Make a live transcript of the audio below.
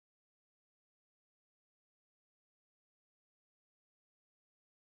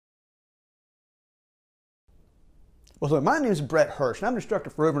Well, so my name is Brett Hirsch, and I'm an instructor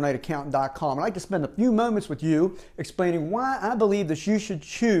for overnightaccountant.com. I'd like to spend a few moments with you explaining why I believe that you should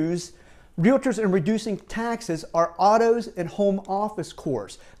choose Realtors and Reducing Taxes, our autos and home office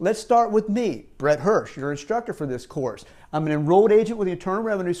course. Let's start with me, Brett Hirsch, your instructor for this course. I'm an enrolled agent with the Internal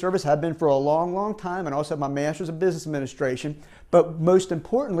Revenue Service. I've been for a long, long time, and also have my Master's of Business Administration. But most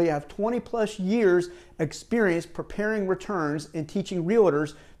importantly, I have 20 plus years experience preparing returns and teaching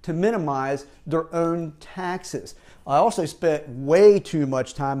realtors to minimize their own taxes. I also spent way too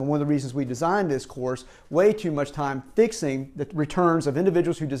much time, and one of the reasons we designed this course, way too much time fixing the returns of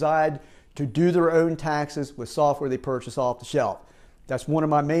individuals who decide to do their own taxes with software they purchase off the shelf. That's one of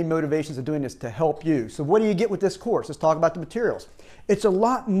my main motivations of doing this, to help you. So what do you get with this course? Let's talk about the materials. It's a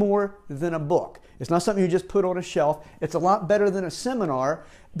lot more than a book. It's not something you just put on a shelf. It's a lot better than a seminar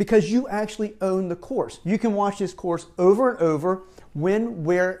because you actually own the course. You can watch this course over and over, when,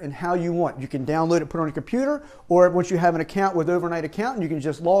 where, and how you want. You can download it, put it on your computer, or once you have an account with Overnight Accountant, you can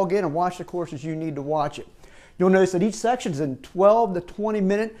just log in and watch the course as you need to watch it. You'll notice that each section is in 12 to 20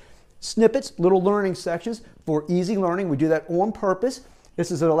 minute snippets, little learning sections for easy learning. We do that on purpose.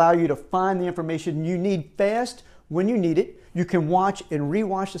 This is to allow you to find the information you need fast when you need it. You can watch and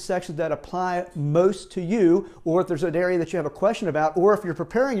rewatch the sections that apply most to you, or if there's an area that you have a question about, or if you're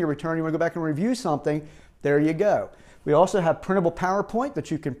preparing your return, you want to go back and review something, there you go. We also have printable PowerPoint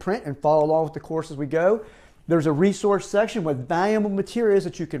that you can print and follow along with the course as we go. There's a resource section with valuable materials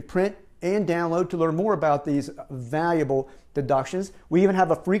that you can print and download to learn more about these valuable deductions. We even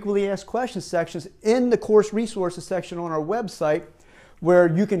have a frequently asked questions section in the course resources section on our website,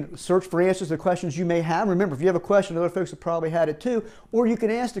 where you can search for answers to questions you may have. Remember, if you have a question, other folks have probably had it too, or you can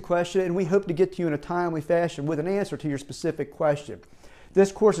ask the question and we hope to get to you in a timely fashion with an answer to your specific question.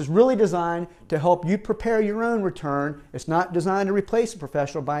 This course is really designed to help you prepare your own return. It's not designed to replace a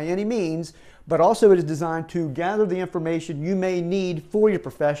professional by any means, but also it is designed to gather the information you may need for your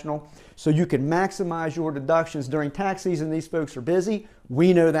professional so you can maximize your deductions during tax season. These folks are busy.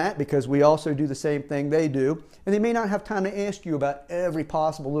 We know that because we also do the same thing they do, and they may not have time to ask you about every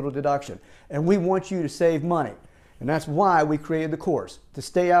possible little deduction. And we want you to save money. And that's why we created the course, to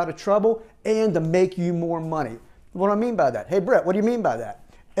stay out of trouble and to make you more money. What do I mean by that? Hey, Brett, what do you mean by that?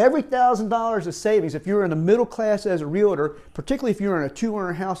 Every $1,000 of savings, if you're in the middle class as a realtor, particularly if you're in a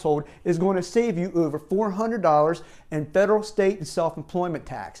two-earner household, is going to save you over $400 in federal, state, and self-employment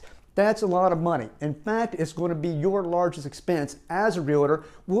tax. That's a lot of money. In fact, it's going to be your largest expense as a realtor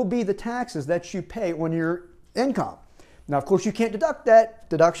will be the taxes that you pay on your income. Now, of course, you can't deduct that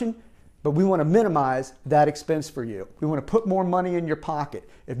deduction, but we want to minimize that expense for you. We want to put more money in your pocket.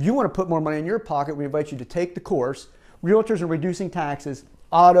 If you want to put more money in your pocket, we invite you to take the course, Realtors and Reducing Taxes,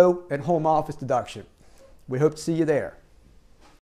 Auto and Home Office Deduction. We hope to see you there.